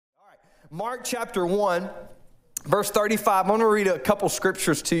Mark chapter 1, verse 35. I'm going to read a couple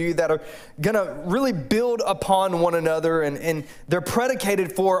scriptures to you that are going to really build upon one another, and they're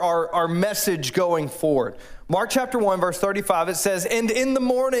predicated for our message going forward. Mark chapter 1, verse 35, it says, "And in the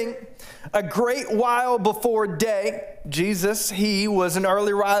morning, a great while before day," Jesus, he was an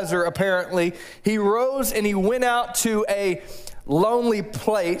early riser apparently, "he rose and he went out to a lonely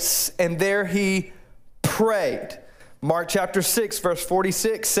place, and there he prayed." Mark chapter 6, verse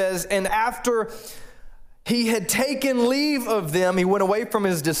 46 says, "And after he had taken leave of them," he went away from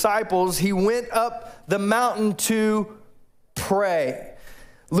his disciples, "he went up the mountain to pray."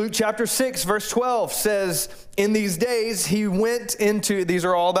 Luke chapter 6, verse 12 says, "In these days he went into," these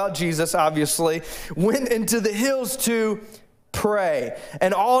are all about Jesus, obviously, "went into the hills to pray.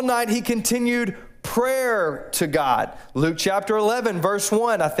 And all night he continued prayer to God." Luke chapter 11, verse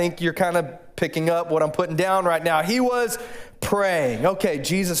 1, I think you're kind of picking up what I'm putting down right now. He was praying. Okay,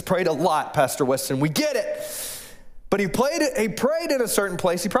 Jesus prayed a lot, Pastor Weston. We get it. But he prayed in a certain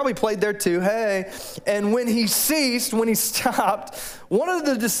place. He probably played there too. Hey. And when he ceased, when he stopped, one of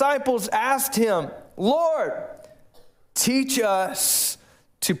the disciples asked him, "Lord, teach us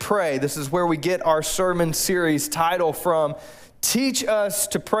to pray." This is where we get our sermon series title from. Teach us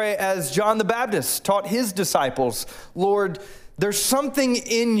to pray, as John the Baptist taught his disciples. Lord, there's something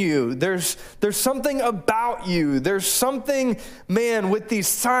in you. There's something about you. There's something, man, with these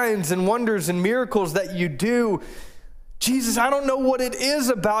signs and wonders and miracles that you do. Jesus, I don't know what it is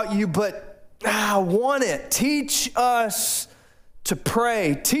about you, but I want it. Teach us to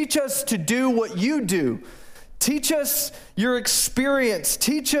pray. Teach us to do what you do. Teach us your experience.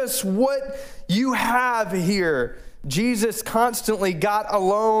 Teach us what you have here. Jesus constantly got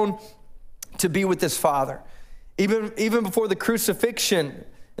alone to be with his Father. Even before the crucifixion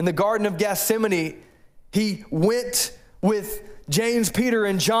in the Garden of Gethsemane, he went with James, Peter,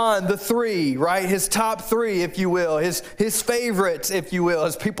 and John, the three, right? His top three, if you will, his favorites, if you will,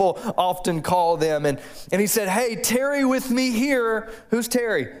 as people often call them. And he said, "Hey, tarry with me here." Who's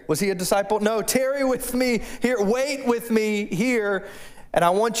Terry? Was he a disciple? No, tarry with me here. Wait with me here. And I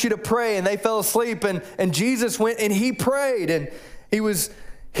want you to pray. And they fell asleep. And Jesus went and he prayed. And he was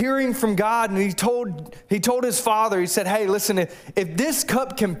hearing from God. And he told his Father, he said, "Hey, listen, if this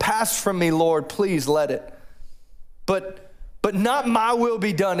cup can pass from me, Lord, please let it. But not my will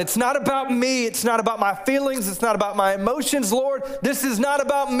be done." It's not about me. It's not about my feelings. It's not about my emotions, Lord. This is not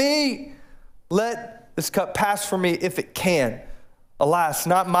about me. Let this cup pass from me if it can. Alas,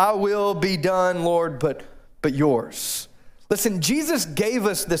 not my will be done, Lord, but yours. Listen, Jesus gave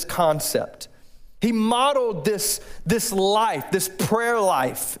us this concept. He modeled this life, this prayer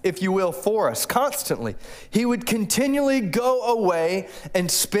life, if you will, for us constantly. He would continually go away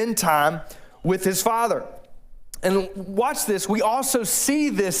and spend time with his Father. And watch this, we also see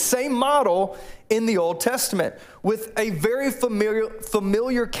this same model in the Old Testament with a very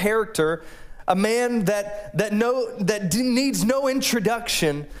familiar character, a man that needs no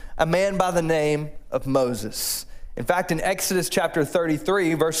introduction, a man by the name of Moses. In fact, in Exodus chapter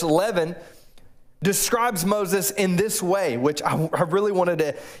 33, verse 11, describes Moses in this way, which I really wanted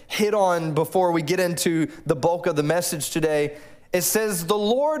to hit on before we get into the bulk of the message today. It says, "The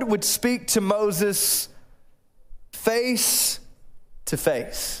Lord would speak to Moses face to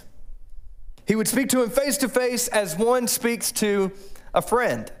face." He would speak to him face to face as one speaks to a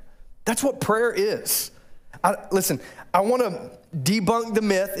friend. That's what prayer is. Listen, I want to debunk the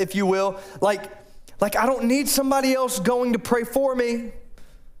myth, if you will. Like I don't need somebody else going to pray for me.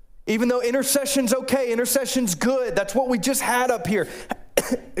 Even though intercession's okay, intercession's good. That's what we just had up here.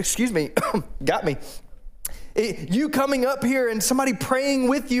 Excuse me, got me. You coming up here and somebody praying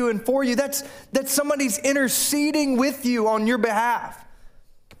with you and for you, that's somebody's interceding with you on your behalf.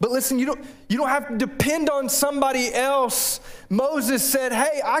 But listen, you don't have to depend on somebody else. Moses said,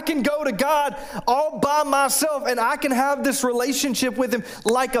 "Hey, I can go to God all by myself and I can have this relationship with him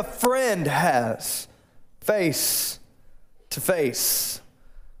like a friend has, face to face."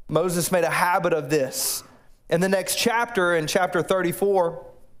 Moses made a habit of this. In the next chapter, in chapter 34,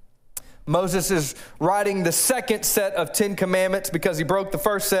 Moses is writing the second set of 10 commandments because he broke the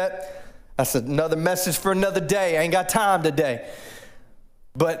first set. That's another message for another day. I ain't got time today.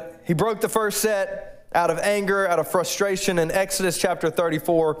 But he broke the first set out of anger, out of frustration. And Exodus chapter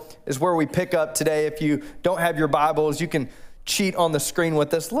 34 is where we pick up today. If you don't have your Bibles, you can cheat on the screen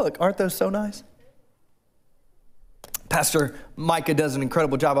with us. Look, aren't those so nice? Pastor Micah does an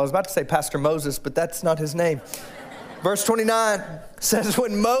incredible job. I was about to say Pastor Moses, but that's not his name. Verse 29 says,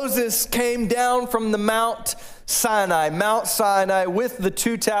 "When Moses came down from the Mount Sinai with the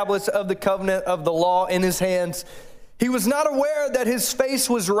 2 tablets of the covenant of the law in his hands, He was not aware that his face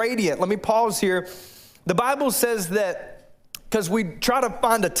was radiant. Let me pause here. The Bible says that, because we try to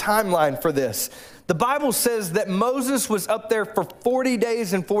find a timeline for this. The Bible says that Moses was up there for 40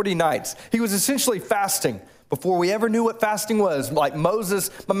 days and 40 nights. He was essentially fasting before we ever knew what fasting was. Like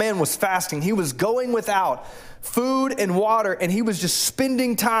Moses, my man, was fasting. He was going without food and water, and he was just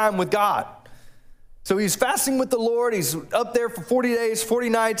spending time with God. So he's fasting with the Lord. He's up there for 40 days, 40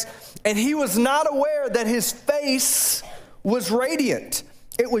 nights, and he was not aware that his face was radiant.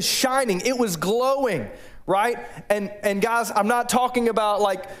 It was shining. It was glowing, right? And guys, I'm not talking about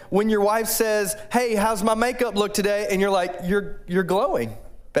like when your wife says, "Hey, how's my makeup look today?" And you're like, "You're glowing,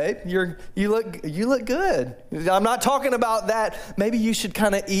 babe. You look good." I'm not talking about that. Maybe you should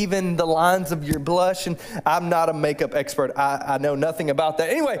kind of even the lines of your blush. And I'm not a makeup expert. I know nothing about that.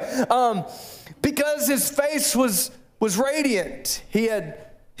 Anyway, because his face was radiant. He had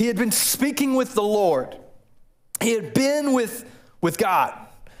been speaking with the Lord. He had been with God.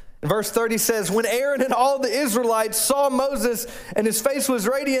 And verse 30 says, when Aaron and all the Israelites saw Moses and his face was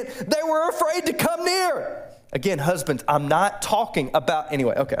radiant, they were afraid to come near. Again, husbands, I'm not talking about,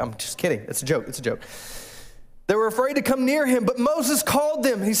 anyway, okay, I'm just kidding. It's a joke. It's a joke. They were afraid to come near him, but Moses called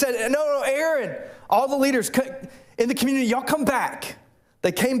them. He said, no, Aaron, all the leaders in the community, y'all come back.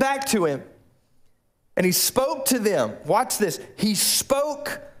 They came back to him. And he spoke to them. Watch this. He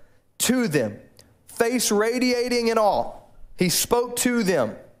spoke to them, face radiating and all. He spoke to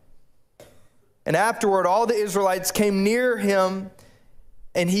them. And afterward, all the Israelites came near him,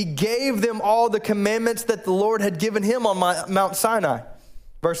 and he gave them all the commandments that the Lord had given him on Mount Sinai.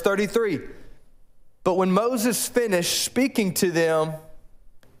 Verse 33. But when Moses finished speaking to them,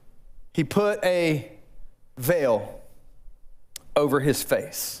 he put a veil over his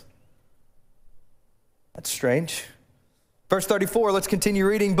face. That's strange. Verse 34, let's continue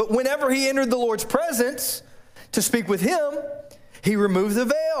reading. But whenever he entered the Lord's presence to speak with him, he removed the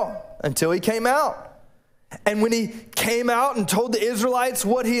veil until he came out. And when he came out and told the Israelites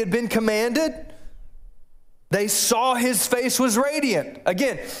what he had been commanded, they saw his face was radiant.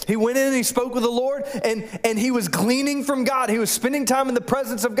 Again, he went in and he spoke with the Lord, and he was gleaning from God. He was spending time in the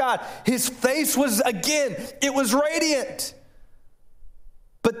presence of God. His face was, again, it was radiant.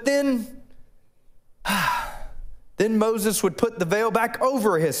 But then Moses would put the veil back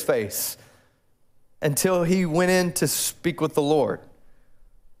over his face until he went in to speak with the Lord.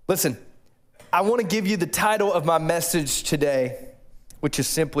 Listen, I want to give you the title of my message today, which is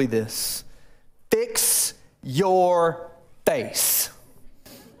simply this: Fix Your Face.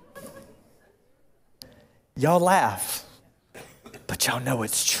 Y'all laugh, but y'all know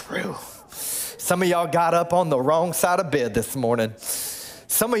it's true. Some of y'all got up on the wrong side of bed this morning.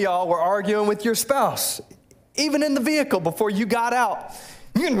 Some of y'all were arguing with your spouse, even in the vehicle before you got out.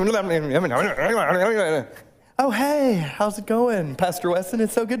 Oh, hey, how's it going, Pastor Weston?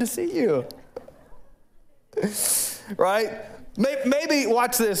 It's so good to see you. Right? Maybe,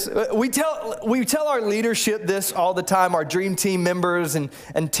 watch this. We tell our leadership this all the time, our dream team members and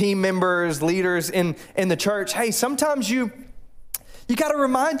team members, leaders in the church. Hey, sometimes you got to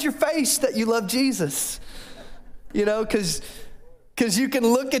remind your face that you love Jesus. You know, because you can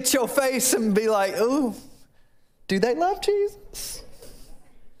look at your face and be like, ooh, do they love Jesus?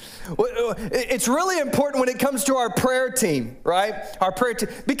 It's really important when it comes to our prayer team, right? Our prayer team.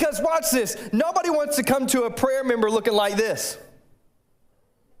 Because watch this. Nobody wants to come to a prayer member looking like this.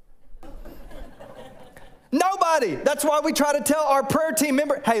 Nobody. That's why we try to tell our prayer team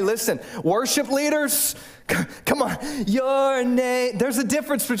member, hey, listen, worship leaders, come on, your name. There's a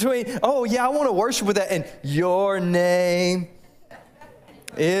difference between, oh, yeah, I want to worship with that, and your name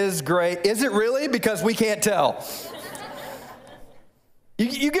is great. Is it really? Because we can't tell.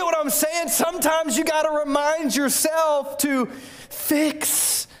 You get what I'm saying? Sometimes you got to remind yourself to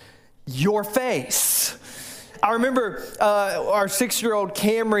fix your face. I remember our 6-year-old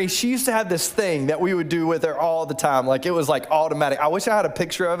Camry, she used to have this thing that we would do with her all the time. Like it was like automatic. I wish I had a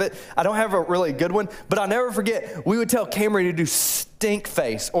picture of it. I don't have a really good one, but I'll never forget. We would tell Camry to do stink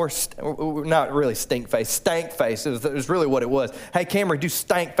face or not really stink face, stank face. It was really what it was. Hey, Camry, do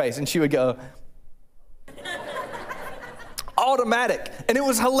stank face. And she would go, automatic. And it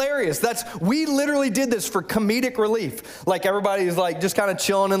was hilarious. We literally did this for comedic relief. Like everybody's like just kind of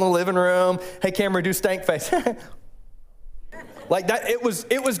chilling in the living room. Hey, camera, do stank face. Like that, it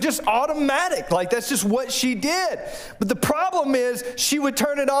was just automatic. Like that's just what she did. But the problem is she would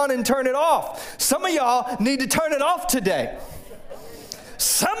turn it on and turn it off. Some of y'all need to turn it off today.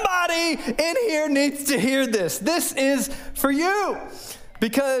 Somebody in here needs to hear this. This is for you.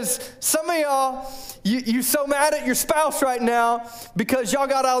 Because some of y'all, you're so mad at your spouse right now because y'all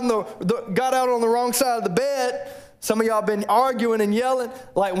got out on the wrong side of the bed Some of y'all been arguing and yelling.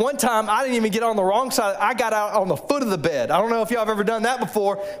 Like one time, I didn't even get on the wrong side. I got out on the foot of the bed. I don't know if y'all have ever done that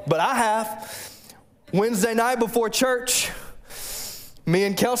before, but I have. Wednesday night before church, me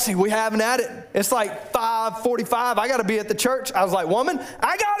and Kelsey, we having at it. It's like 5:45. I got to be at the church. I was like, woman,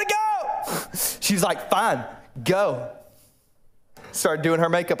 I got to go. She's like, fine, go. Started doing her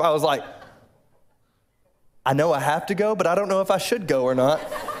makeup. I was like, I know I have to go, but I don't know if I should go or not.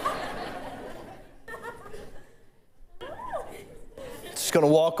 Just going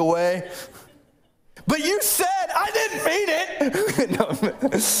to walk away. But you said, I didn't mean it. No.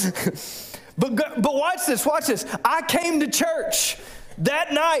 But watch this. I came to church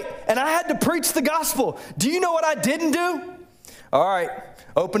that night, and I had to preach the gospel. Do you know what I didn't do? All right,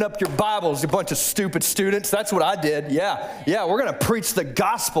 open up your Bibles, you bunch of stupid students. That's what I did. Yeah, we're going to preach the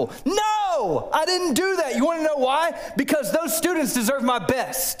gospel. No, I didn't do that. You want to know why? Because those students deserve my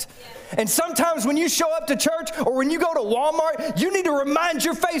best. And sometimes when you show up to church or when you go to Walmart, you need to remind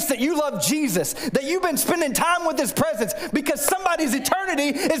your face that you love Jesus, that you've been spending time with his presence, because somebody's eternity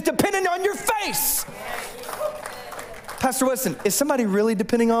is dependent on your face. Pastor Weston, is somebody really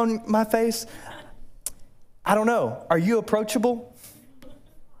depending on my face? I don't know. Are you approachable?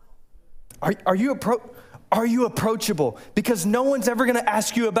 Are you approachable? Because no one's ever going to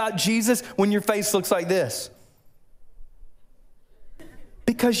ask you about Jesus when your face looks like this.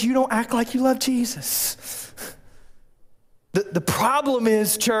 Because you don't act like you love Jesus. The problem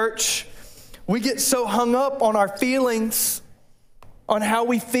is, church, we get so hung up on our feelings, on how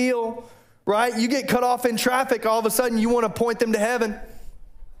we feel, right? You get cut off in traffic, all of a sudden you want to point them to heaven.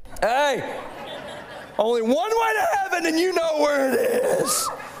 Hey, only one way to heaven and you know where it is.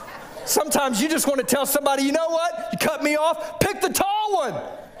 Sometimes you just want to tell somebody, you know what? You cut me off, pick the tall one.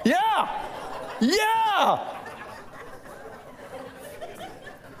 Yeah.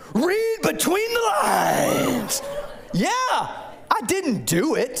 Read between the lines. Yeah, I didn't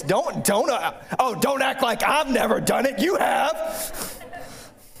do it. Don't act like I've never done it. You have.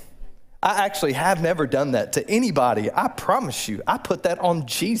 I actually have never done that to anybody. I promise you. I put that on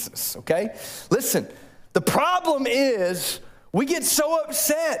Jesus, okay? Listen, the problem is we get so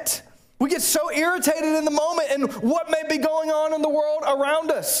upset. We get so irritated in the moment and what may be going on in the world around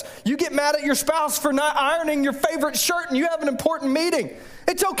us. You get mad at your spouse for not ironing your favorite shirt and you have an important meeting.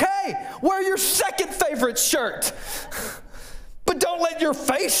 It's okay. Wear your second favorite shirt. But don't let your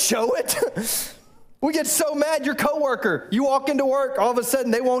face show it. We get so mad, your coworker, you walk into work, all of a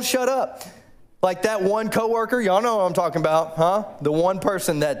sudden they won't shut up. Like that one coworker, y'all know what I'm talking about, huh? The one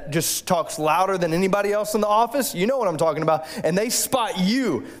person that just talks louder than anybody else in the office, you know what I'm talking about. And they spot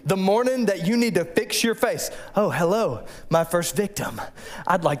you the morning that you need to fix your face. Oh, hello, my first victim.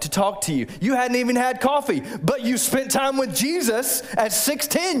 I'd like to talk to you. You hadn't even had coffee, but you spent time with Jesus at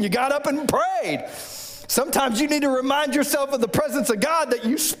 6:10. You got up and prayed. Sometimes you need to remind yourself of the presence of God that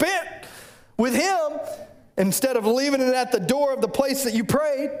you spent with him instead of leaving it at the door of the place that you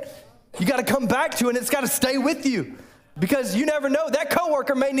prayed. You got to come back to it, and it's got to stay with you, because you never know. That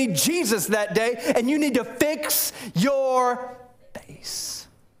coworker may need Jesus that day, and you need to fix your face.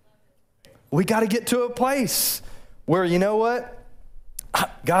 We got to get to a place where, you know what?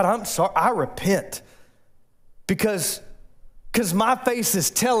 God, I'm sorry. I repent because my face is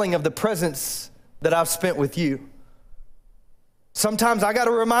telling of the presence that I've spent with you. Sometimes I got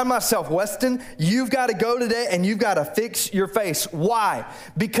to remind myself, Weston, you've got to go today and you've got to fix your face. Why?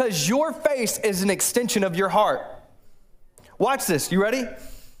 Because your face is an extension of your heart. Watch this. You ready?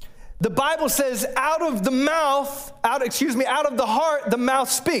 The Bible says out of the heart, the mouth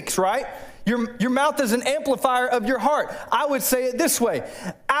speaks, right? Your mouth is an amplifier of your heart. I would say it this way.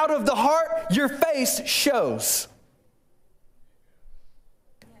 Out of the heart, your face shows.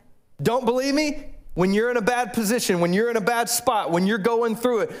 Don't believe me? When you're in a bad position, when you're in a bad spot, when you're going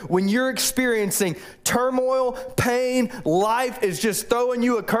through it, when you're experiencing turmoil, pain, life is just throwing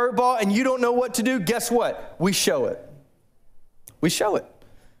you a curveball and you don't know what to do, guess what? We show it. We show it.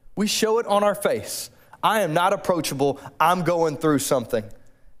 We show it on our face. I am not approachable. I'm going through something.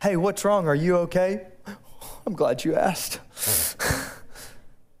 Hey, what's wrong? Are you okay? I'm glad you asked.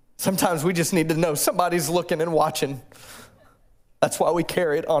 Sometimes we just need to know somebody's looking and watching. That's why we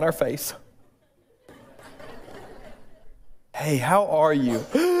carry it on our face. Hey, how are you?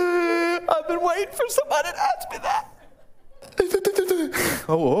 I've been waiting for somebody to ask me that.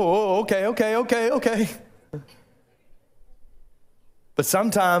 Okay. But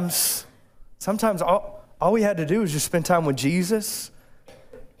sometimes all we had to do was just spend time with Jesus,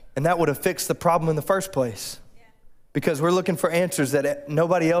 and that would have fixed the problem in the first place. Because we're looking for answers that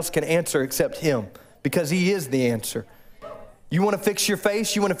nobody else can answer except him, because he is the answer. You want to fix your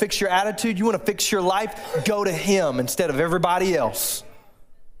face? You want to fix your attitude? You want to fix your life? Go to him instead of everybody else.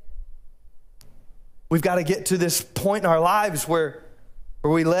 We've got to get to this point in our lives where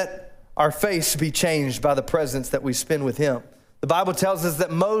we let our face be changed by the presence that we spend with him. The Bible tells us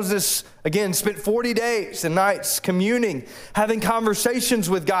that Moses, again, spent 40 days and nights communing, having conversations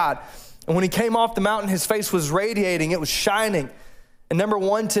with God. And when he came off the mountain, his face was radiating. It was shining. And number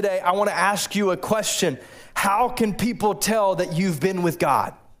one today, I want to ask you a question. How can people tell that you've been with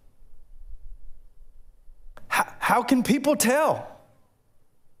God? How can people tell?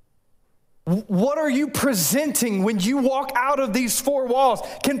 What are you presenting when you walk out of these four walls?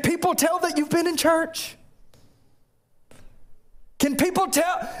 Can people tell that you've been in church? Can people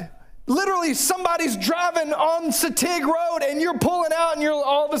tell? Literally, somebody's driving on Satig Road and you're pulling out and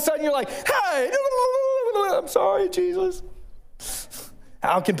all of a sudden you're like, hey, I'm sorry, Jesus.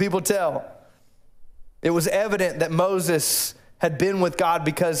 How can people tell? It was evident that Moses had been with God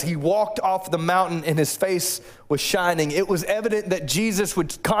because he walked off the mountain and his face was shining. It was evident that Jesus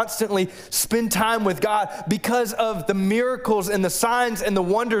would constantly spend time with God because of the miracles and the signs and the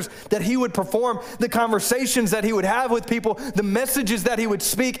wonders that he would perform, the conversations that he would have with people, the messages that he would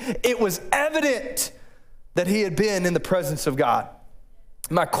speak. It was evident that he had been in the presence of God.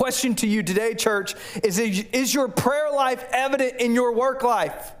 My question to you today, church, is your prayer life evident in your work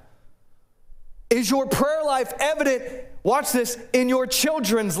life? Is your prayer life evident, watch this, in your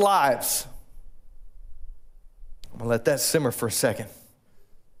children's lives? I'm going to let that simmer for a second.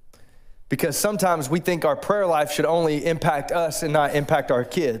 Because sometimes we think our prayer life should only impact us and not impact our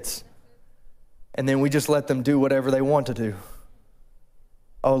kids. And then we just let them do whatever they want to do.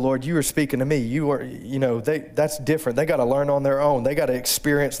 Oh, Lord, you were speaking to me. That's different. They got to learn on their own. They got to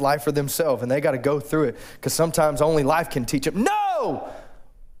experience life for themselves, and they got to go through it because sometimes only life can teach them. No!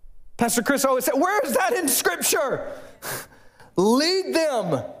 Pastor Chris always said, where is that in Scripture? Lead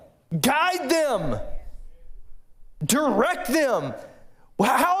them, guide them, direct them.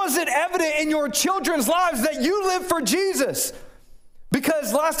 How is it evident in your children's lives that you live for Jesus?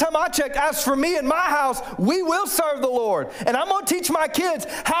 Because last time I checked, as for me and my house, we will serve the Lord. And I'm going to teach my kids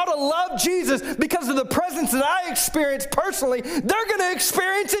how to love Jesus because of the presence that I experience personally. They're going to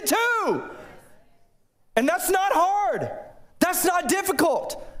experience it too. And that's not hard. That's not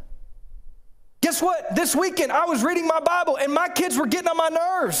difficult. Guess what? This weekend, I was reading my Bible, and my kids were getting on my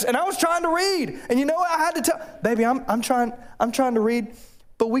nerves, and I was trying to read. And you know what? I had to tell, baby, I'm trying to read,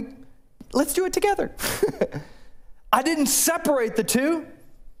 but let's do it together. I didn't separate the two.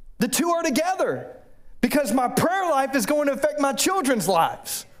 The two are together because my prayer life is going to affect my children's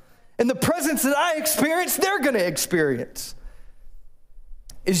lives. And the presence that I experience, they're going to experience.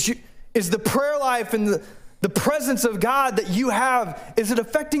 Is the prayer life and the presence of God that you have, is it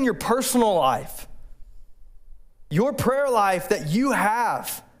affecting your personal life? Your prayer life that you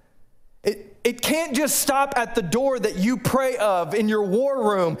have, it can't just stop at the door that you pray of in your war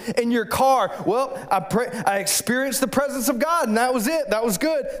room, in your car. Well, I experienced the presence of God, and that was it. That was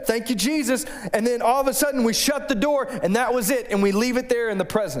good. Thank you, Jesus. And then all of a sudden we shut the door, and that was it. And we leave it there in the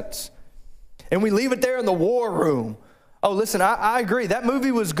presence. And we leave it there in the war room. Oh, listen, I agree. That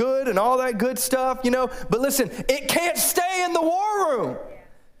movie was good and all that good stuff, but listen, it can't stay in the war room.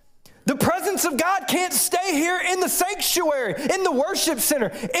 The presence of God can't stay here in the sanctuary, in the worship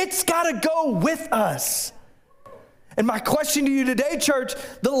center. It's got to go with us. And my question to you today, church,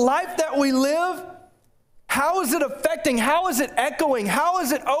 the life that we live, how is it affecting? How is it echoing? How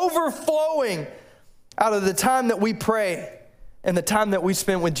is it overflowing out of the time that we pray and the time that we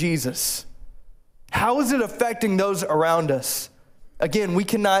spend with Jesus? How is it affecting those around us? Again, we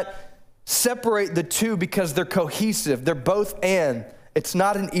cannot separate the two because they're cohesive. They're both and. It's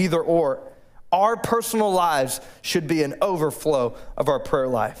not an either or. Our personal lives should be an overflow of our prayer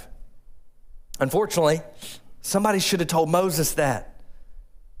life. Unfortunately, somebody should have told Moses that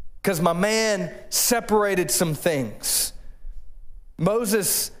because my man separated some things.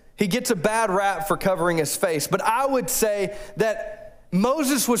 Moses, he gets a bad rap for covering his face, but I would say that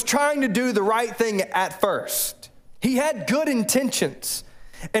Moses was trying to do the right thing at first. He had good intentions.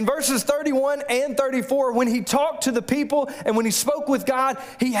 In verses 31 and 34, when he talked to the people and when he spoke with God,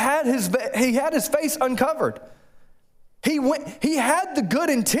 he had his face uncovered. He had the good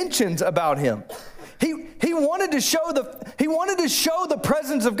intentions about him. He wanted to show the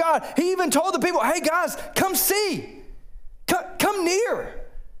presence of God. He even told the people, hey guys, come see. Come near.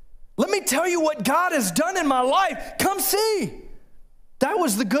 Let me tell you what God has done in my life. Come see. That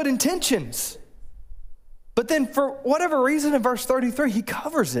was the good intentions. But then for whatever reason in verse 33, he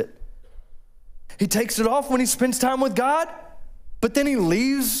covers it. He takes it off when he spends time with God, but then he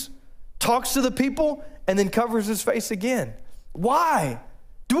leaves, talks to the people, and then covers his face again. Why?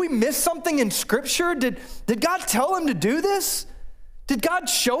 Do we miss something in Scripture? Did God tell him to do this? Did God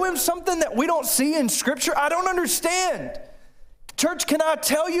show him something that we don't see in Scripture? I don't understand. Church, can I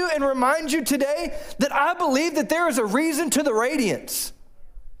tell you and remind you today that I believe that there is a reason to the radiance.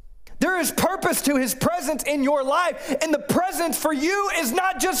 There is purpose to his presence in your life, and the presence for you is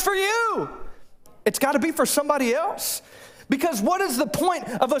not just for you. It's got to be for somebody else. Because what is the point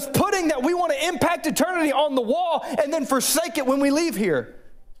of us putting that we want to impact eternity on the wall and then forsake it when we leave here?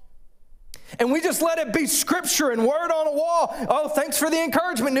 And we just let it be scripture and word on a wall. Oh, thanks for the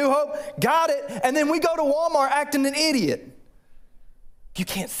encouragement, New Hope. Got it. And then we go to Walmart acting an idiot. You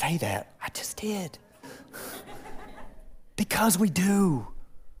can't say that. I just did. Because we do.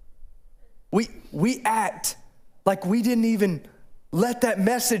 We act like we didn't even let that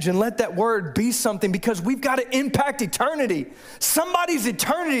message and let that word be something, because we've got to impact eternity. Somebody's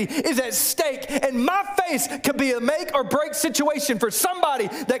eternity is at stake, and my face could be a make or break situation for somebody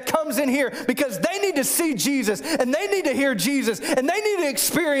that comes in here, because they need to see Jesus, and they need to hear Jesus, and they need to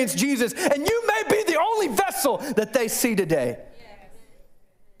experience Jesus, and you may be the only vessel that they see today.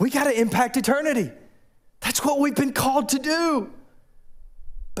 We got to impact eternity. That's what we've been called to do.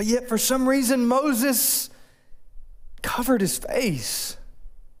 But yet, for some reason, Moses covered his face.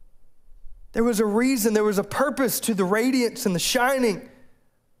 There was a reason, there was a purpose to the radiance and the shining.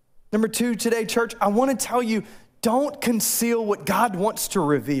 Number 2 today, church, I want to tell you, don't conceal what God wants to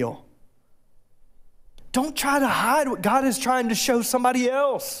reveal. Don't try to hide what God is trying to show somebody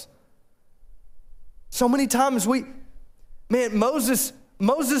else. So many times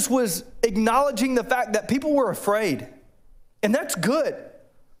Moses was acknowledging the fact that people were afraid. And that's good.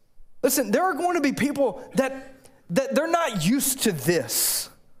 Listen, there are going to be people that they're not used to this.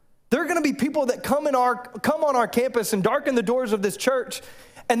 There are going to be people that come on our campus and darken the doors of this church,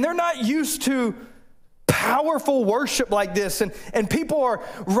 and they're not used to powerful worship like this, and people are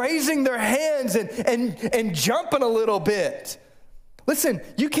raising their hands and jumping a little bit. Listen,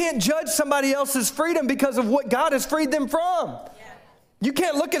 you can't judge somebody else's freedom because of what God has freed them from. You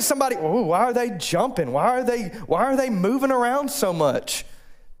can't look at somebody, oh, why are they jumping? Why are they moving around so much?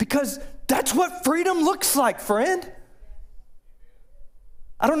 Because that's what freedom looks like, friend.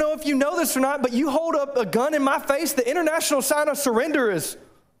 I don't know if you know this or not, but you hold up a gun in my face, the international sign of surrender is,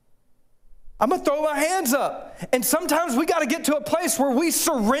 I'm going to throw my hands up. And sometimes we got to get to a place where we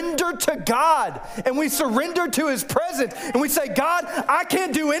surrender to God and we surrender to his presence. And we say, God, I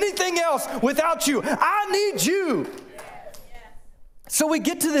can't do anything else without you. I need you. So we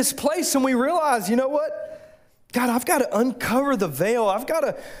get to this place and we realize, you know what? God, I've got to uncover the veil. I've got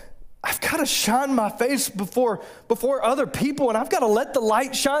to shine my face before other people, and I've got to let the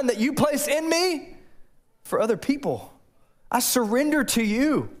light shine that you place in me for other people. I surrender to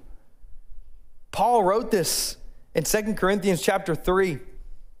you. Paul wrote this in 2 Corinthians chapter 3.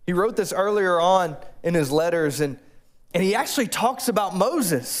 He wrote this earlier on in his letters, and he actually talks about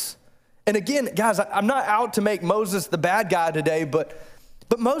Moses. And again, guys, I'm not out to make Moses the bad guy today, but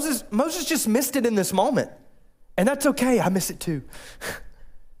Moses just missed it in this moment. And that's okay, I miss it too.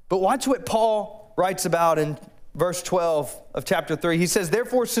 But watch what Paul writes about in verse 12 of chapter 3. He says,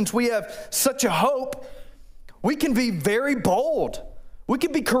 therefore, since we have such a hope, we can be very bold. We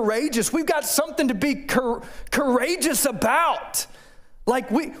can be courageous. We've got something to be courageous about.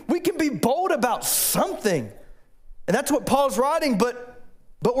 Like we can be bold about something. And that's what Paul's writing, but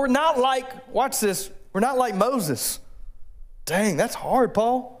we're not like, watch this, we're not like Moses. Dang, that's hard,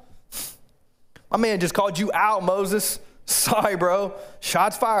 Paul. My man just called you out, Moses. Sorry, bro.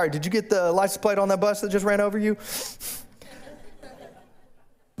 Shots fired. Did you get the license plate on that bus that just ran over you?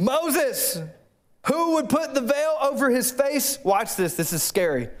 Moses, who would put the veil over his face? Watch this. This is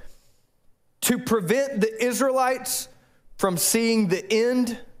scary. To prevent the Israelites from seeing the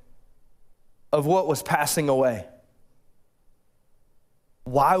end of what was passing away.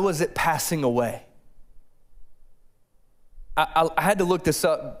 Why was it passing away? I had to look this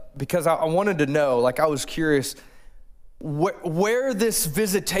up because I wanted to know, like I was curious where this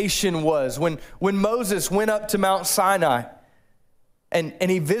visitation was. When Moses went up to Mount Sinai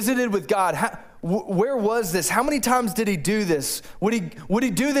and he visited with God, where was this? How many times did he do this? Would he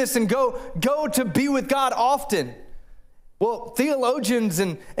do this and go to be with God often? Well, theologians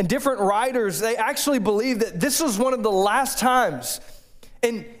and different writers, they actually believe that this was one of the last times.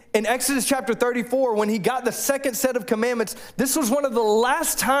 In Exodus chapter 34, when he got the second set of commandments, this was one of the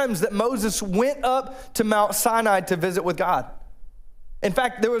last times that Moses went up to Mount Sinai to visit with God. In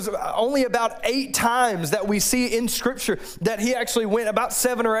fact, there was only about 8 times that we see in Scripture that he actually went, about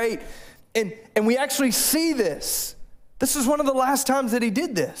 7 or 8. And we actually see this. This is one of the last times that he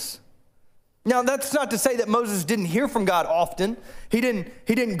did this. Now, that's not to say that Moses didn't hear from God often. He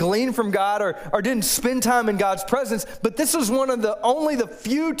didn't glean from God or didn't spend time in God's presence, but this was one of only the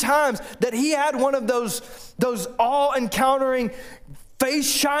few times that he had one of those awe-encountering,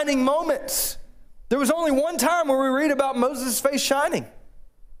 face-shining moments. There was only one time where we read about Moses' face shining.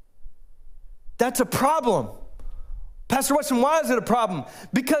 That's a problem. Pastor Weston, why is it a problem?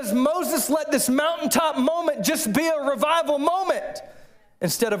 Because Moses let this mountaintop moment just be a revival moment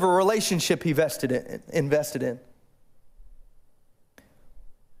instead of a relationship he invested in.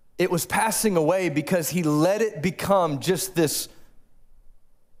 It was passing away because he let it become just this,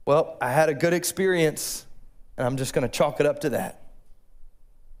 well, I had a good experience, and I'm just going to chalk it up to that.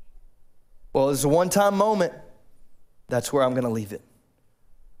 Well, it's a one-time moment. That's where I'm going to leave it.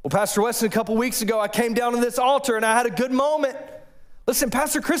 Well, Pastor Weston, a couple weeks ago, I came down to this altar, and I had a good moment. Listen,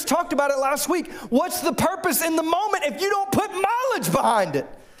 Pastor Chris talked about it last week. What's the purpose in the moment if you don't put mileage behind it?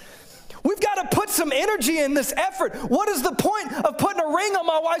 We've got to put some energy in this effort. What is the point of putting a ring on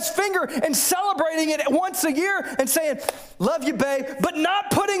my wife's finger and celebrating it once a year and saying, love you, babe, but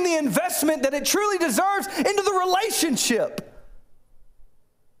not putting the investment that it truly deserves into the relationship?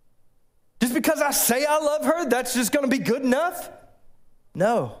 Just because I say I love her, that's just going to be good enough?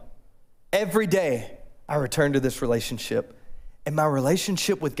 No. Every day I return to this relationship, and my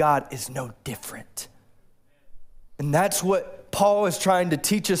relationship with God is no different. And that's what Paul is trying to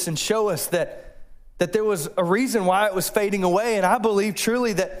teach us and show us, that there was a reason why it was fading away. And I believe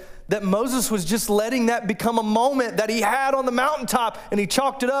truly that Moses was just letting that become a moment that he had on the mountaintop, and he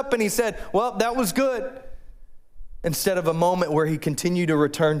chalked it up and he said, well, that was good. Instead of a moment where he continued to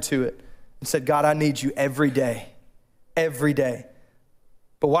return to it and said, God, I need you every day, every day.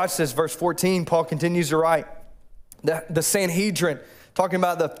 But watch this, verse 14, Paul continues to write, the Sanhedrin, talking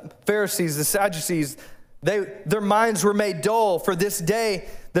about the Pharisees, the Sadducees, their minds were made dull. For this day,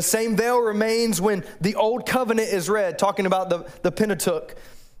 the same veil remains when the old covenant is read, talking about the Pentateuch.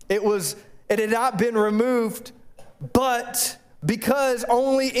 It had not been removed, but because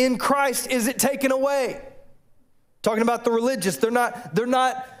only in Christ is it taken away. Talking about the religious, they're not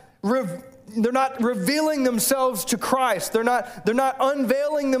revealing themselves to Christ. They're not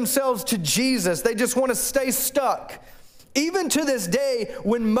unveiling themselves to Jesus. They just want to stay stuck. Even to this day,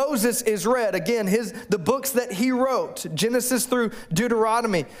 when Moses is read, again, the books that he wrote, Genesis through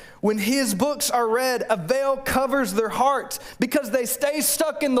Deuteronomy, when his books are read, a veil covers their hearts because they stay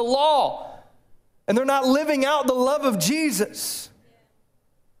stuck in the law and they're not living out the love of Jesus.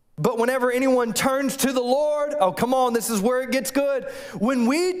 But whenever anyone turns to the Lord, oh, come on, this is where it gets good. When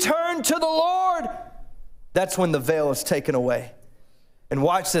we turn to the Lord, that's when the veil is taken away. And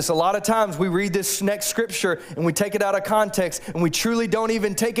watch this. A lot of times we read this next scripture and we take it out of context and we truly don't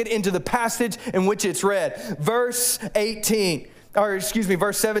even take it into the passage in which it's read. Verse 17.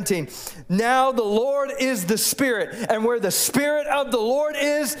 Now the Lord is the Spirit, and where the Spirit of the Lord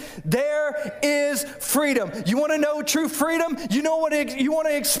is, there is freedom. You want to know true freedom? You want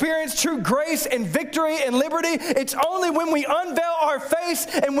to experience true grace and victory and liberty? It's only when we unveil our face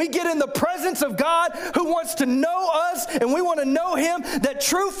and we get in the presence of God who wants to know us and we want to know Him, that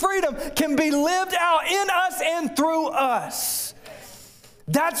true freedom can be lived out in us and through us.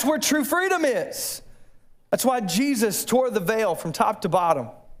 That's where true freedom is. That's why Jesus tore the veil from top to bottom.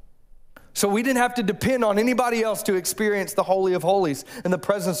 So we didn't have to depend on anybody else to experience the Holy of Holies and the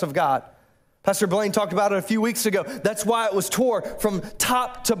presence of God. Pastor Blaine talked about it a few weeks ago. That's why it was tore from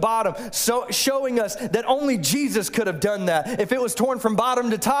top to bottom, so showing us that only Jesus could have done that. If it was torn from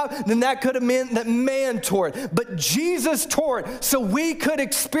bottom to top, then that could have meant that man tore it. But Jesus tore it so we could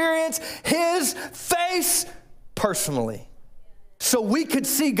experience His face personally. So we could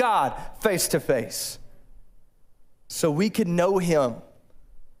see God face to face. So we could know Him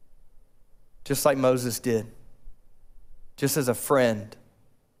just like Moses did, just as a friend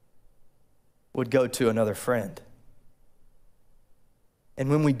would go to another friend. And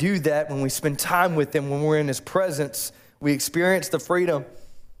when we do that, when we spend time with Him, when we're in His presence, we experience the freedom.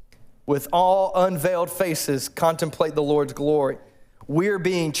 With all unveiled faces, contemplate the Lord's glory. We're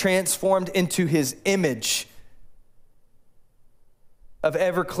being transformed into His image of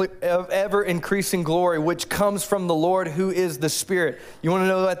ever increasing glory, which comes from the Lord who is the Spirit. You want to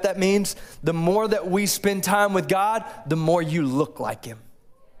know what that means? The more that we spend time with God, the more you look like Him.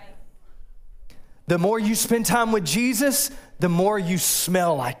 The more you spend time with Jesus, the more you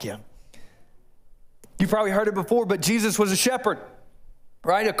smell like Him. You probably heard it before, but Jesus was a shepherd,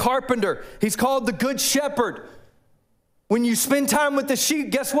 right? A carpenter. He's called the Good Shepherd. When you spend time with the sheep,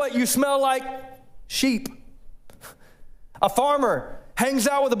 guess what? You smell like sheep. A farmer hangs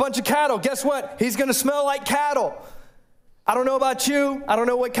out with a bunch of cattle. Guess what? He's going to smell like cattle. I don't know about you. I don't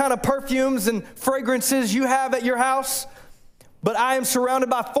know what kind of perfumes and fragrances you have at your house, but I am surrounded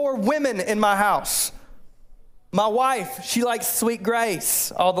by 4 women in my house. My wife, she likes Sweet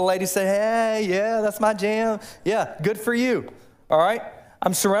Grace. All the ladies say, hey, yeah, that's my jam. Yeah, good for you. All right?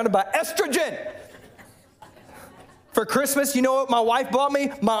 I'm surrounded by estrogen. For Christmas, you know what my wife bought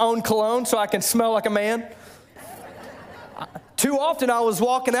me? My own cologne so I can smell like a man. Too often I was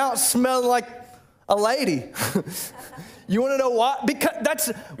walking out smelling like a lady. You want to know why?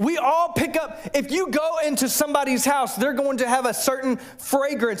 Because we all pick up, if you go into somebody's house, they're going to have a certain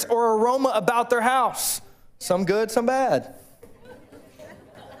fragrance or aroma about their house. Some good, some bad.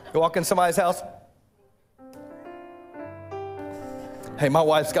 You walk in somebody's house. Hey, my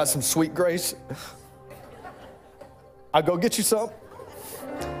wife's got some Sweet Grace. I'll go get you some.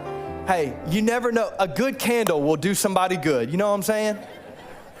 Hey, you never know. A good candle will do somebody good. You know what I'm saying?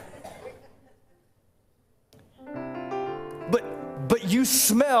 But you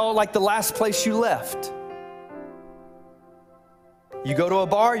smell like the last place you left. You go to a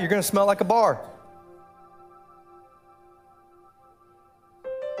bar, you're going to smell like a bar.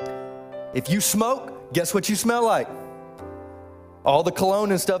 If you smoke, guess what you smell like? All the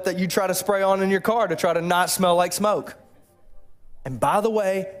cologne and stuff that you try to spray on in your car to try to not smell like smoke. And by the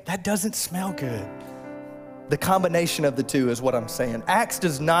way, that doesn't smell good. The combination of the two is what I'm saying. Axe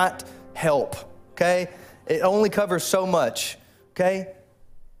does not help, okay? It only covers so much, okay?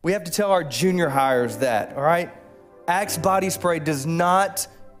 We have to tell our junior hires that, all right? Axe body spray does not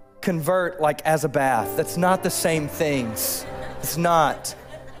convert like as a bath. That's not the same things. It's not.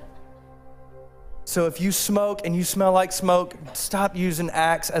 So if you smoke and you smell like smoke, stop using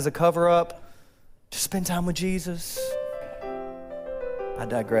Axe as a cover-up. Just spend time with Jesus. I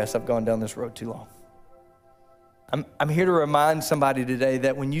digress. I've gone down this road too long. I'm here to remind somebody today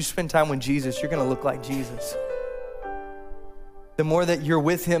that when you spend time with Jesus, you're going to look like Jesus. The more that you're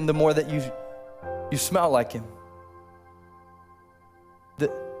with him, the more that you smell like him.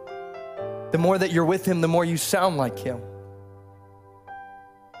 The more that you're with him, the more you sound like him.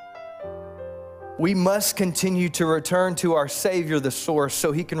 We must continue to return to our Savior, the source,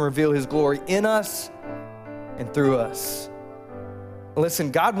 so he can reveal his glory in us and through us.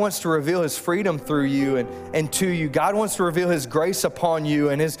 Listen, God wants to reveal his freedom through you and to you. God wants to reveal his grace upon you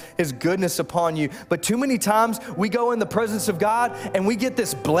and his goodness upon you. But too many times we go in the presence of God and we get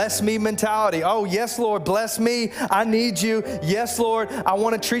this bless me mentality. Oh, yes, Lord, bless me. I need you. Yes, Lord, I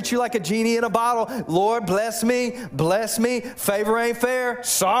want to treat you like a genie in a bottle. Lord, bless me. Bless me. Favor ain't fair.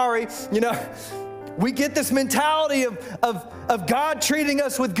 Sorry. You know, we get this mentality of God treating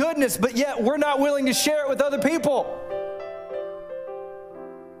us with goodness, but yet we're not willing to share it with other people.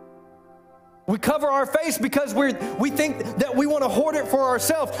 We cover our face because we think that we want to hoard it for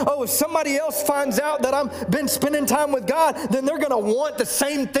ourselves. Oh, if somebody else finds out that I've been spending time with God, then they're going to want the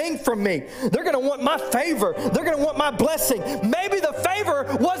same thing from me. They're going to want my favor. They're going to want my blessing. Maybe the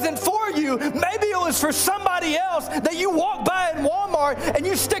favor wasn't for you. Maybe it was for somebody else that you walk by in Walmart and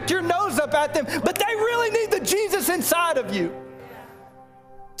you stick your nose up at them, but they really need the Jesus inside of you.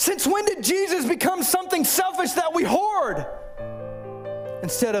 Since when did Jesus become something selfish that we hoard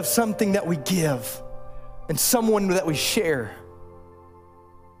instead of something that we give and someone that we share?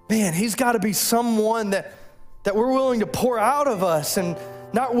 Man, he's got to be someone that we're willing to pour out of us and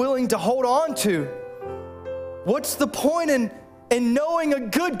not willing to hold on to. What's the point in knowing a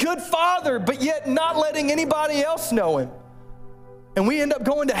good Father, but yet not letting anybody else know him? And we end up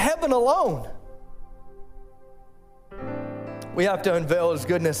going to heaven alone. We have to unveil his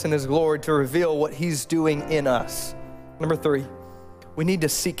goodness and his glory to reveal what he's doing in us. Number 3. We need to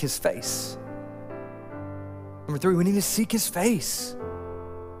seek his face. Number 3, we need to seek his face.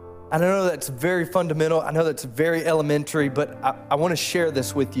 I know that's very fundamental. I know that's very elementary, but I want to share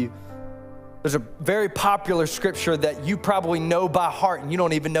this with you. There's a very popular scripture that you probably know by heart, and you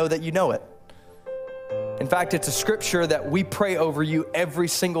don't even know that you know it. In fact, it's a scripture that we pray over you every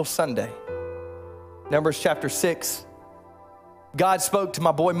single Sunday. Numbers chapter 6. God spoke to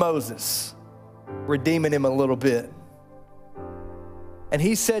my boy Moses, redeeming him a little bit. And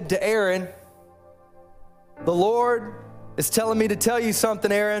he said to Aaron, the Lord is telling me to tell you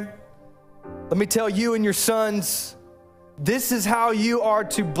something, Aaron. Let me tell you and your sons, this is how you are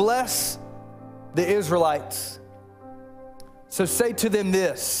to bless the Israelites. So say to them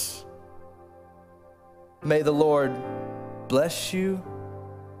this: may the Lord bless you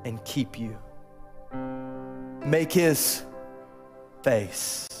and keep you. Make his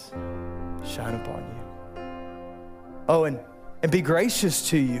face shine upon you. Oh, and be gracious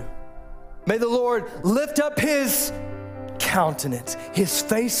to you. May the Lord lift up his countenance, his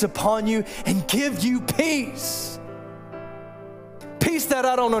face upon you, and give you peace. peace that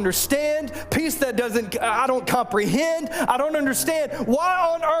I don't understand, peace that I don't comprehend. I don't understand. Why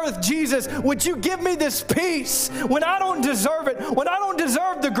on earth, Jesus, would you give me this peace when I don't deserve it, when I don't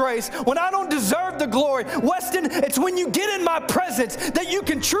deserve the grace, when I don't deserve the glory? Weston, it's when you get in my presence that you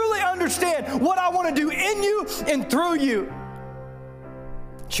can truly understand what I want to do in you and through you.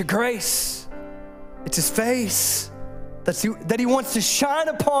 It's your grace. It's his face that he wants to shine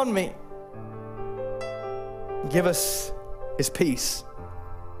upon me. Give us his peace.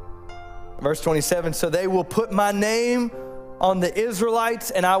 Verse 27, so they will put my name on the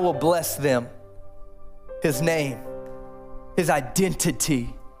Israelites and I will bless them. His name, his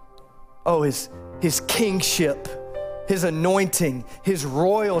identity, his kingship, his anointing, his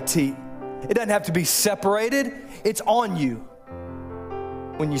royalty. It doesn't have to be separated. It's on you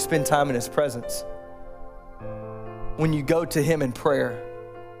when you spend time in his presence, when you go to him in prayer.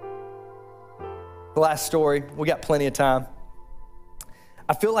 The last story, we got plenty of time.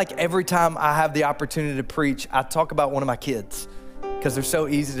 I feel like every time I have the opportunity to preach, I talk about one of my kids because they're so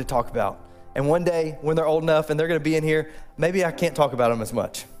easy to talk about. And one day when they're old enough and they're going to be in here, maybe I can't talk about them as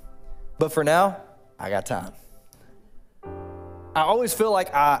much. But for now, I got time. I always feel like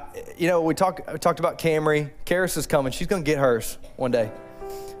we talked about Camry. Karis is coming. She's going to get hers one day.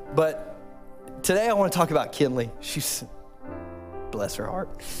 But today I want to talk about Kinley. She's, bless her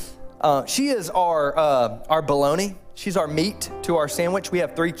heart. She is our bologna. She's our meat to our sandwich. We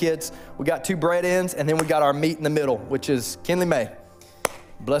have 3 kids. We got 2 bread ends, and then we got our meat in the middle, which is Kinley May.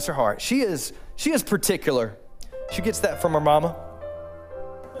 Bless her heart. She is particular. She gets that from her mama.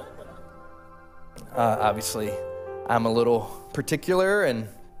 Obviously, I'm a little particular and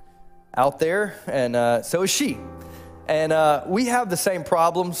out there, and so is she. And we have the same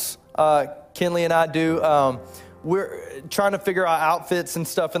problems, Kinley and I do. We're trying to figure out outfits and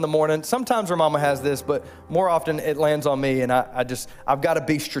stuff in the morning. Sometimes her mama has this, but more often it lands on me, and I've got to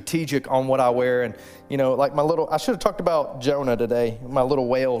be strategic on what I wear. And, like I should have talked about Jonah today, my little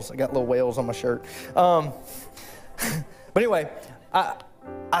whales. I got little whales on my shirt. But anyway,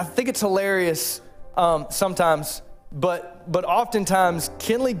 I think it's hilarious sometimes, but oftentimes,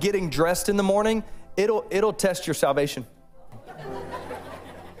 Kinley getting dressed in the morning, it'll test your salvation.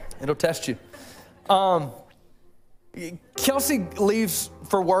 It'll test you. Kelsey leaves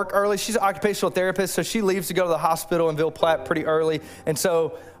for work early. She's an occupational therapist, so she leaves to go to the hospital in Ville Platte pretty early. And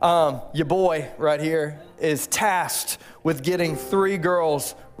so your boy right here is tasked with getting 3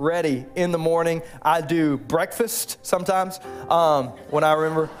 girls ready in the morning. I do breakfast sometimes when I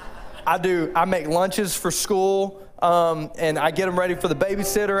remember. I make lunches for school, and I get them ready for the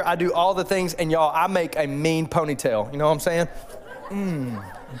babysitter. I do all the things, and y'all, I make a mean ponytail. You know what I'm saying?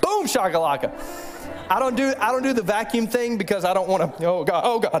 Boom shakalaka. I don't do the vacuum thing because I don't want to. Oh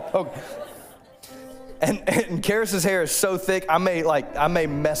God. And Karis's hair is so thick, I may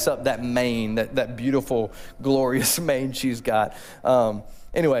mess up that mane, that beautiful, glorious mane she's got.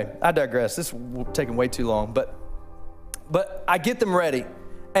 Anyway, I digress. This is taking way too long, but I get them ready,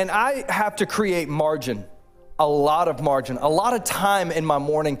 and I have to create margin. A lot of time in my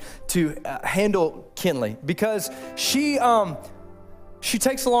morning to handle Kinley because she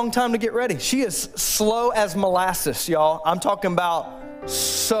takes a long time to get ready. She is slow as molasses, y'all. I'm talking about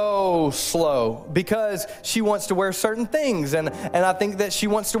so slow because she wants to wear certain things. And I think that she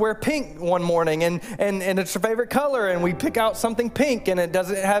wants to wear pink one morning and it's her favorite color. And we pick out something pink and it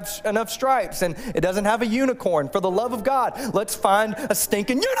doesn't have enough stripes and it doesn't have a unicorn. For the love of God, let's find a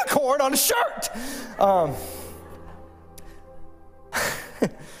stinking unicorn on a shirt.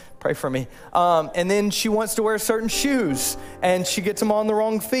 Pray for me. And then she wants to wear certain shoes, and she gets them on the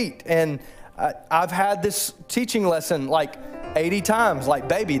wrong feet. And I've had this teaching lesson like 80 times, like,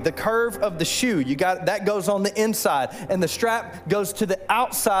 baby, the curve of the shoe, that goes on the inside, and the strap goes to the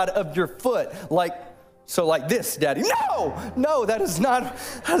outside of your foot, like this, Daddy. No, that is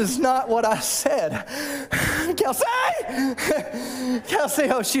not what I said. Kelsey,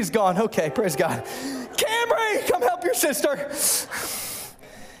 oh, she's gone. Okay, praise God. Camry, come help your sister.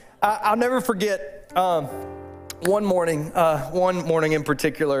 I'll never forget one morning in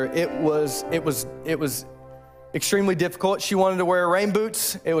particular. It was extremely difficult. She wanted to wear rain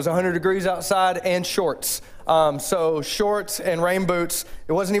boots. It was 100 degrees outside and shorts. So shorts and rain boots.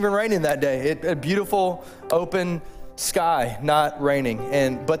 It wasn't even raining that day. A beautiful open sky, not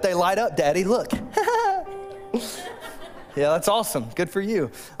raining. But they light up, Daddy. Look. Yeah, that's awesome. Good for you.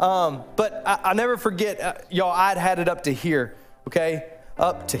 But I'll never forget, y'all. I'd had it up to here. Okay.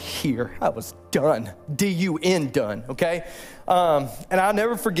 Up to here. I was done. D-U-N done, okay? And I'll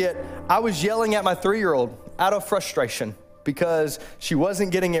never forget, I was yelling at my 3-year-old out of frustration, because she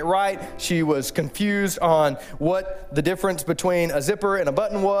wasn't getting it right. She was confused on what the difference between a zipper and a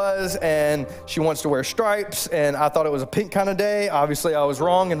button was, and she wants to wear stripes, and I thought it was a pink kind of day. Obviously, I was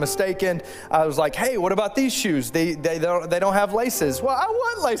wrong and mistaken. I was like, hey, what about these shoes? They don't have laces. Well, I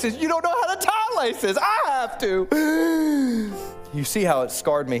want laces. You don't know how to tie laces. I have to. You see how it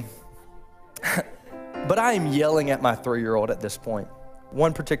scarred me. But I am yelling at my 3-year-old at this point.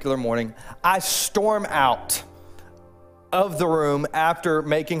 One particular morning, I storm out of the room after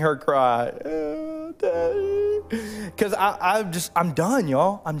making her cry. Oh, Daddy. Because I'm done,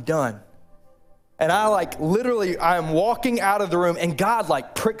 y'all. I'm done. And I am walking out of the room, and God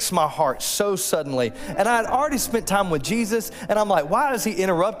pricks my heart so suddenly. And I had already spent time with Jesus, and I'm like, why is he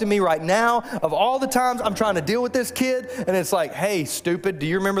interrupting me right now? Of all the times I'm trying to deal with this kid, and it's like, hey, stupid, do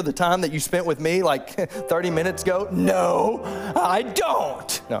you remember the time that you spent with me 30 minutes ago? No, I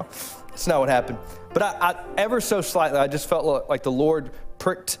don't. No, that's not what happened. But I ever so slightly, I just felt like the Lord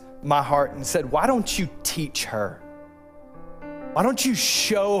pricked my heart and said, why don't you teach her? Why don't you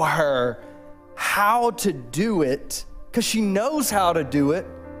show her how to do it? Because she knows how to do it.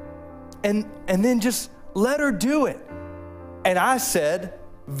 And then just let her do it. And I said,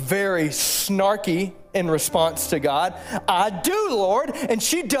 very snarky in response to God, I do, Lord, and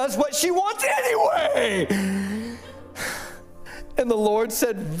she does what she wants anyway. And the Lord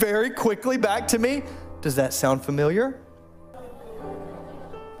said very quickly back to me, does that sound familiar?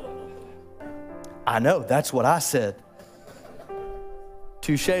 I know, that's what I said.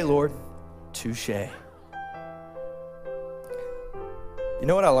 Touche, Lord, touche. You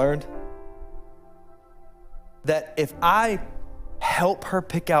know what I learned? That if I help her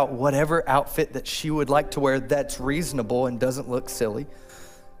pick out whatever outfit that she would like to wear that's reasonable and doesn't look silly,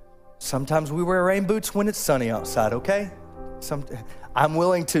 sometimes we wear rain boots when it's sunny outside, okay? I'm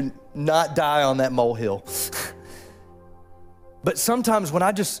willing to not die on that molehill. But sometimes when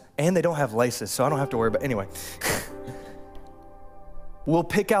and they don't have laces, so I don't have to worry about, anyway. We'll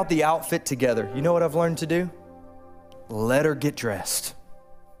pick out the outfit together. You know what I've learned to do? Let her get dressed.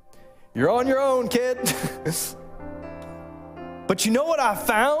 You're on your own, kid. But you know what I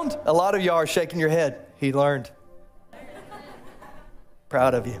found? A lot of y'all are shaking your head. He learned.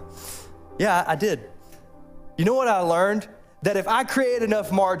 Proud of you. Yeah, I did. You know what I learned? That if I create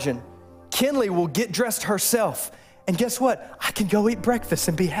enough margin, Kinley will get dressed herself. And guess what? I can go eat breakfast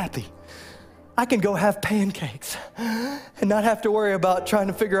and be happy. I can go have pancakes and not have to worry about trying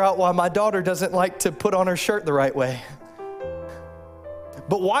to figure out why my daughter doesn't like to put on her shirt the right way.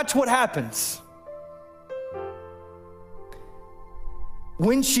 But watch what happens.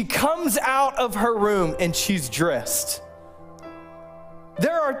 When she comes out of her room and she's dressed,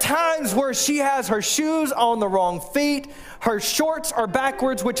 there are times where she has her shoes on the wrong feet, her shorts are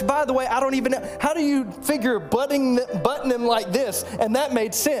backwards, which, by the way, I don't even know. How do you figure button them like this? And that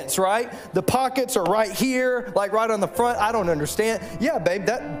made sense, right? The pockets are right here, right on the front. I don't understand. Yeah, babe,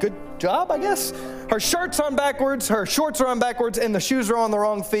 good job, I guess. Her shirt's on backwards, her shorts are on backwards, and the shoes are on the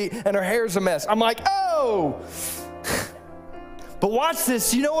wrong feet, and her hair's a mess. I'm like, oh. But watch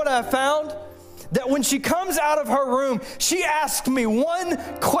this. You know what I found? That when she comes out of her room, she asks me one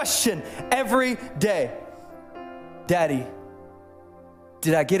question every day. Daddy,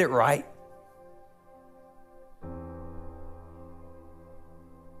 did I get it right?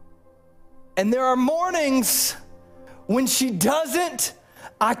 And there are mornings when she doesn't,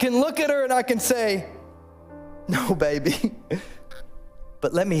 I can look at her and I can say, no, baby,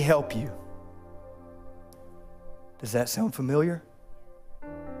 but let me help you. Does that sound familiar?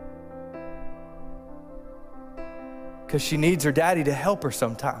 Because she needs her daddy to help her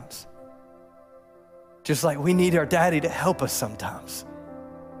sometimes. Just like we need our daddy to help us sometimes.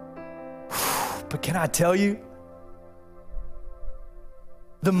 But can I tell you,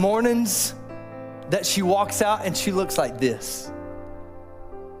 the mornings that she walks out and she looks like this.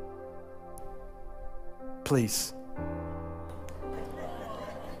 Please.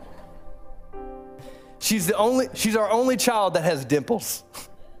 She's our only child that has dimples.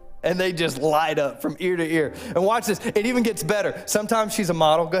 And they just light up from ear to ear. And watch this, it even gets better. Sometimes she's a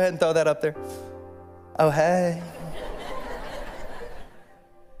model. Go ahead and throw that up there. Oh, hey.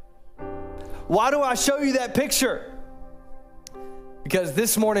 Why do I show you that picture? Because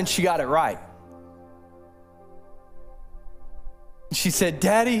this morning she got it right. She said,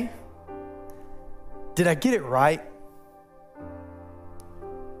 Daddy, did I get it right?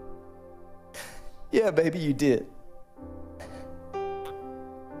 Yeah, baby, you did.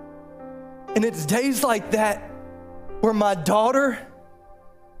 And it's days like that where my daughter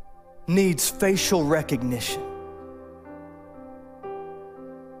needs facial recognition.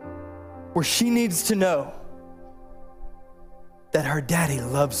 Where she needs to know that her daddy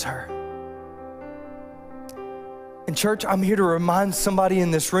loves her. And church, I'm here to remind somebody in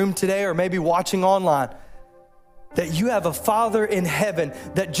this room today, or maybe watching online, that you have a Father in heaven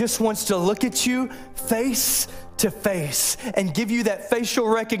that just wants to look at you face to face and give you that facial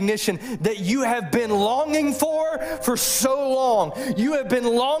recognition that you have been longing for so long. You have been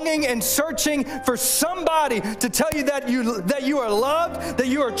longing and searching for somebody to tell you that you are loved, that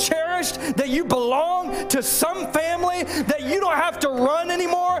you are cherished, that you belong to some family, that you don't have to run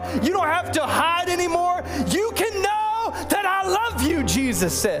anymore, you don't have to hide anymore. You can know that I love you,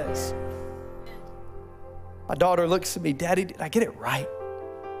 Jesus says. My daughter looks at me, Daddy, did I get it right?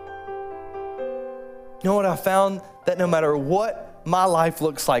 You know what I found? That no matter what my life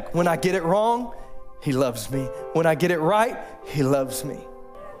looks like, when I get it wrong, He loves me. When I get it right, He loves me.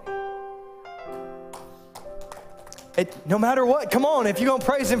 No matter what, come on, if you're going to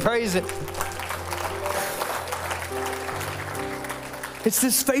praise Him, praise it. It's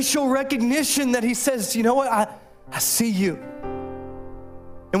this facial recognition that He says, you know what, I see you.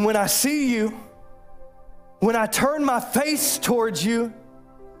 And when I see you, when I turn my face towards you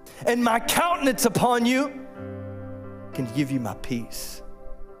and my countenance upon you, I can give you my peace.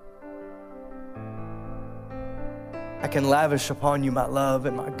 I can lavish upon you my love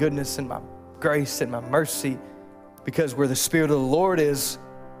and my goodness and my grace and my mercy, because where the Spirit of the Lord is,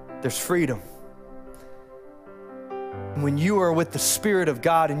 there's freedom. When you are with the Spirit of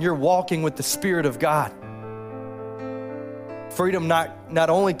God and you're walking with the Spirit of God, freedom not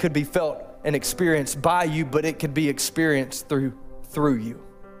only could be felt and experienced by you, but it could be experienced through you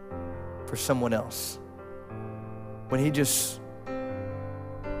for someone else. When He just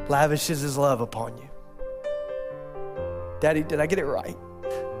lavishes His love upon you. Daddy, did I get it right?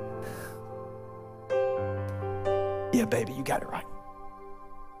 Yeah, baby, you got it right.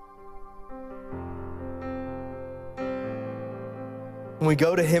 When we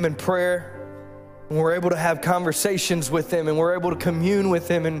go to Him in prayer, and we're able to have conversations with Him, and we're able to commune with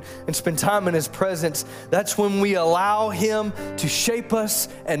Him and spend time in His presence, that's when we allow Him to shape us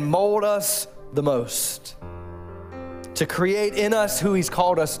and mold us the most, to create in us who He's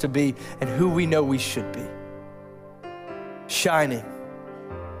called us to be and who we know we should be. Shining,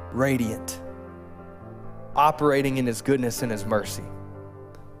 radiant, operating in His goodness and His mercy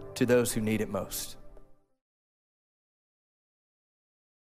to those who need it most.